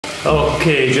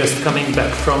Okay, just coming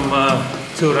back from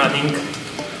 2 running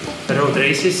road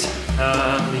races.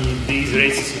 These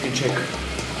races you can check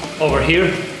over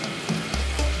here.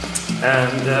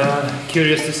 And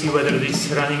curious to see whether this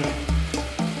running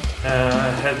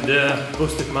had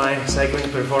boosted my cycling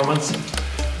performance.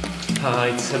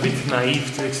 It's a bit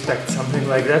naive to expect something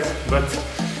like that, but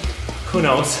who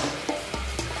knows.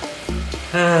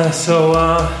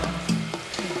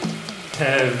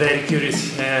 Very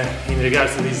curious in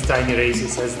regards to these tiny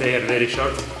races, as they are very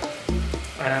short,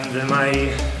 and my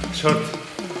short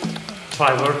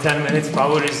 5 or 10 minutes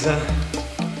power is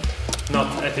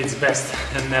not at its best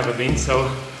and never been,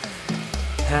 so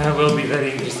will be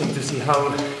very interesting to see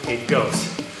how it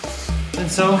goes. And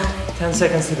so 10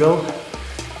 seconds to go,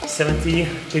 70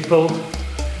 people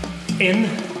in,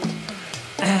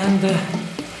 and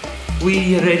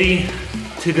we ready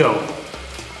to go.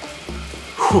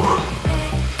 Whew.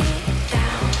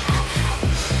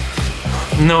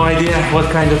 No idea what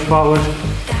kind of power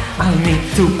I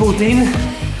need to put in,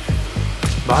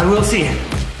 but we'll see.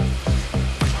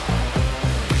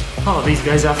 Oh, these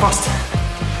guys are fast,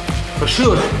 for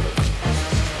sure.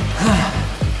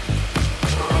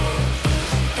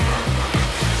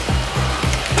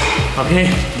 Okay,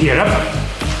 gear up.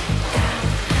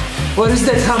 What is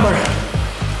that hammer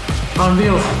on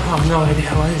wheel? Oh, no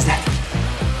idea, what is that?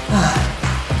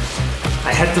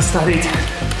 I had to study it.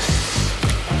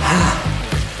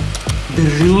 The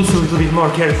rules a little bit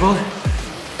more careful,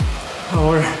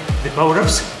 or the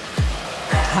power-ups.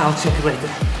 I'll check later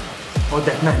what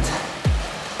that meant.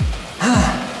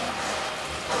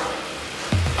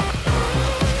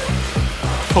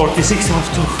 46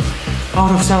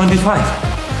 out of 75.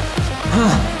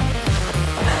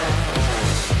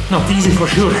 Not easy for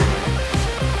sure.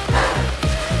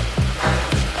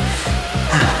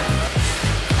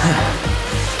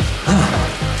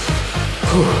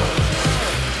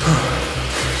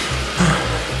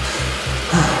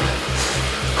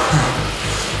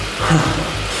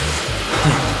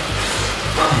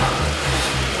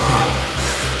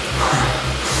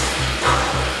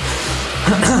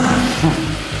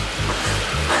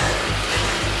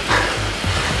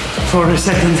 For a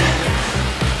second,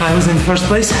 I was in first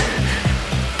place.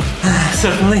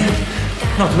 Certainly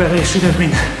not where I should have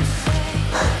been.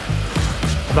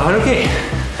 But okay,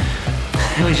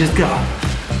 we just go.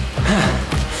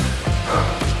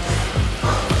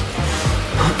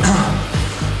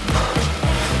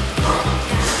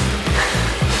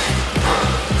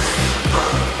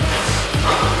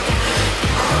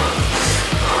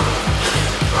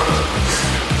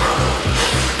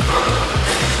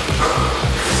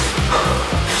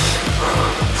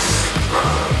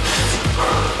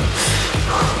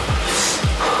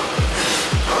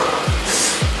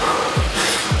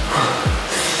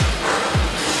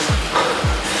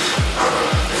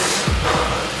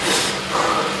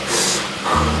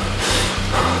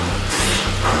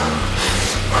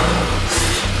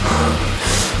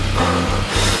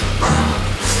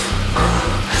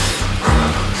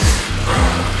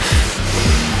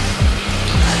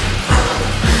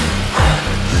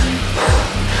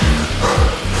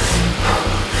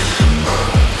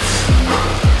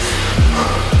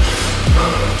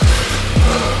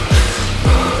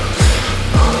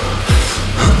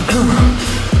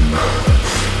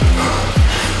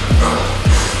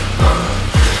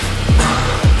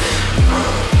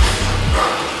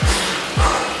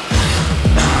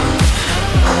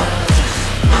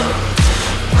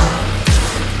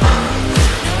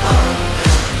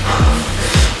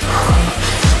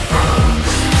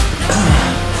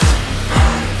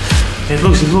 It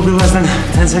looks it will be less than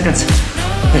 10 seconds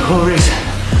the whole race,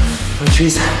 which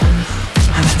is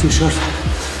too short.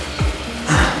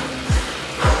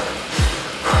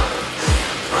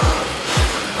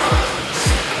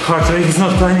 Heart rate is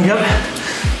not climbing up,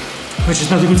 which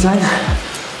is not a good sign.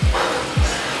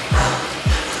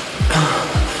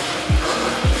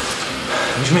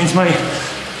 Which means my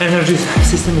energy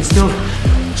system is still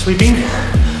sleeping.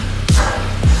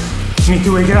 Need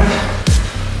to wake it up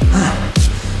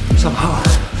somehow.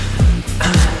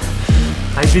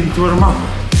 I didn't warm up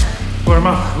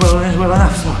well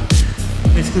enough, so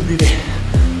this could be the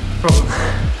problem.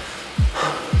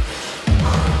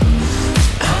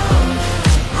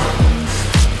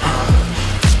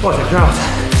 What a crowd.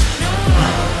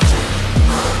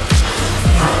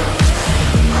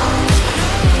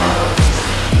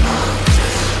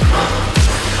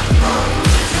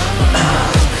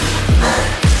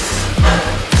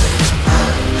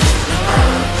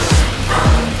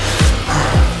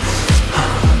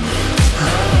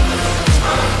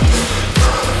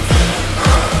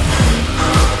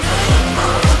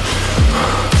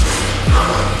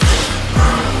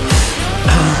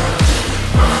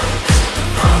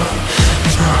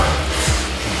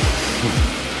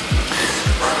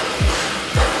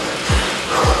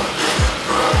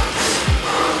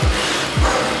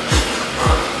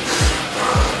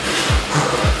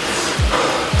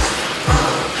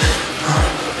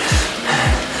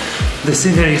 The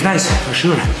scenery is nice for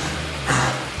sure.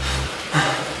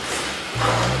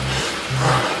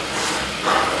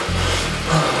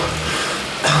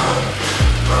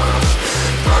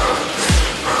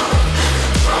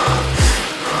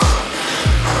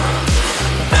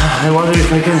 I wonder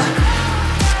if I can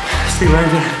still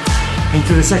enter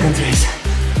into the second race.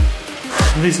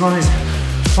 This one is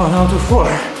 1 out of 4.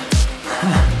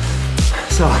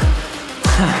 So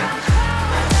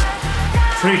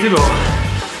 3 to go.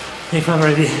 If I'm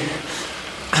ready.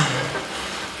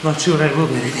 Not sure I will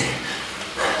be ready.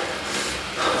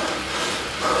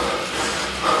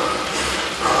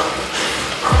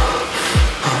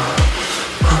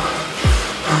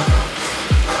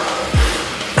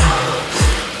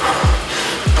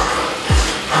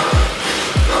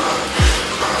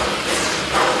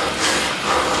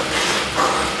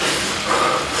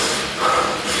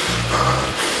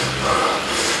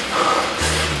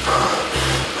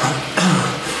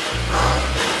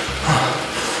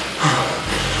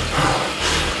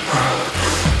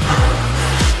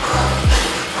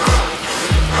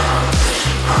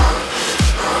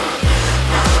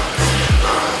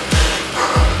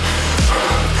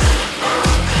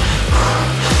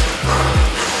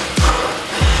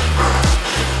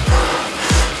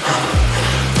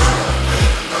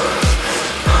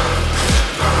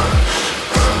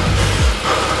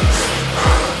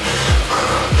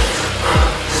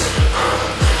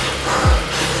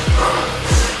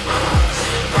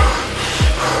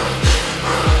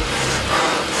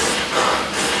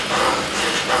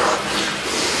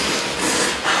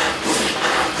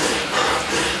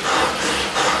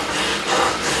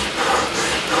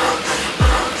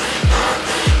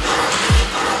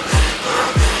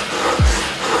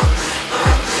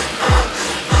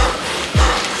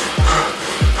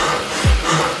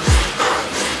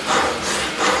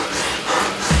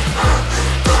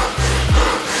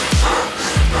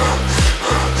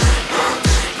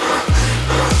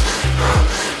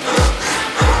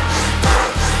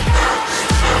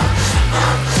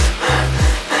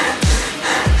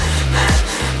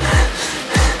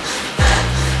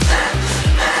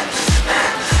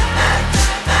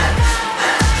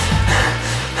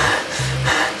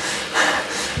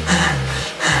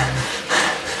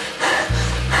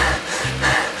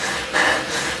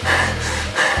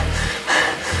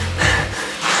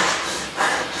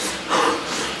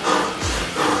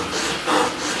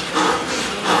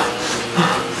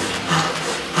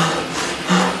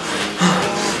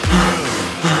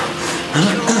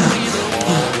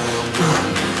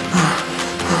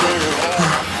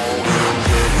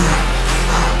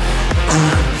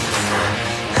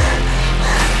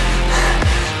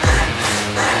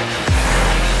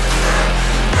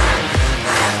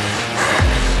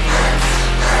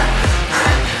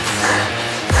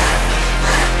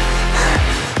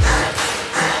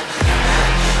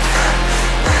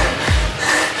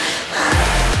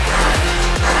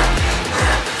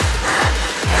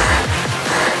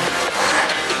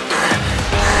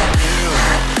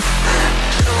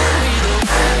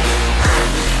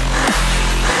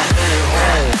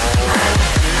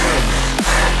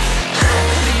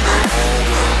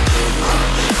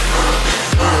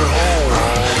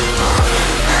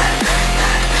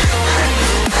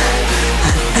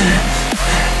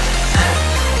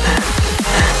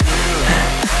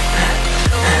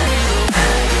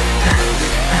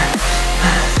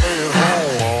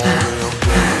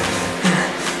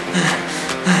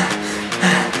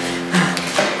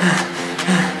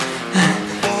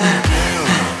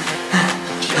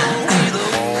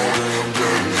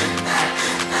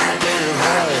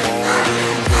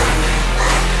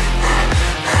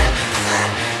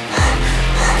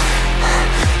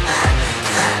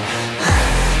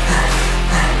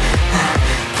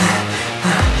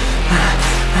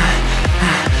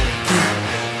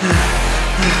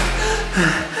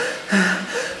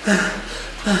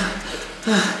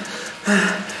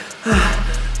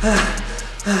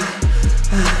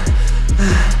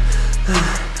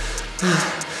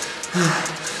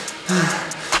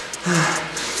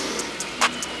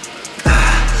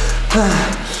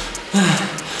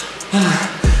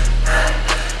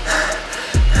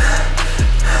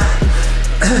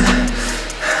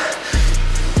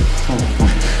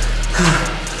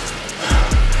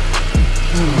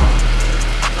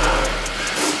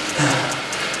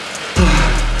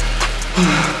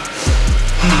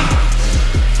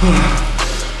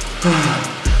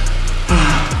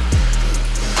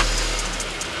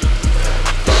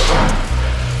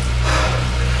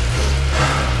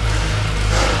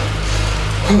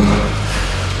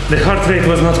 The heart rate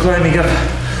was not climbing up,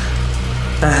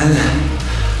 and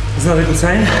it's not a good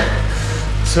sign.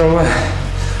 So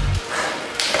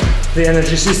the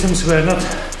energy systems were not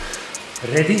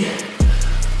ready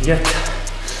yet.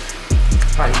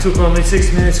 I took only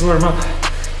 6 minutes warm up,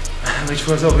 which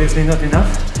was obviously not enough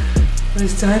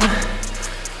this time.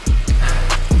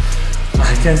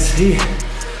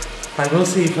 I will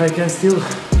see if I can still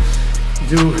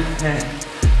do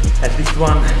at least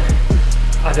one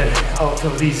other out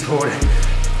of these 4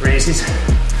 races.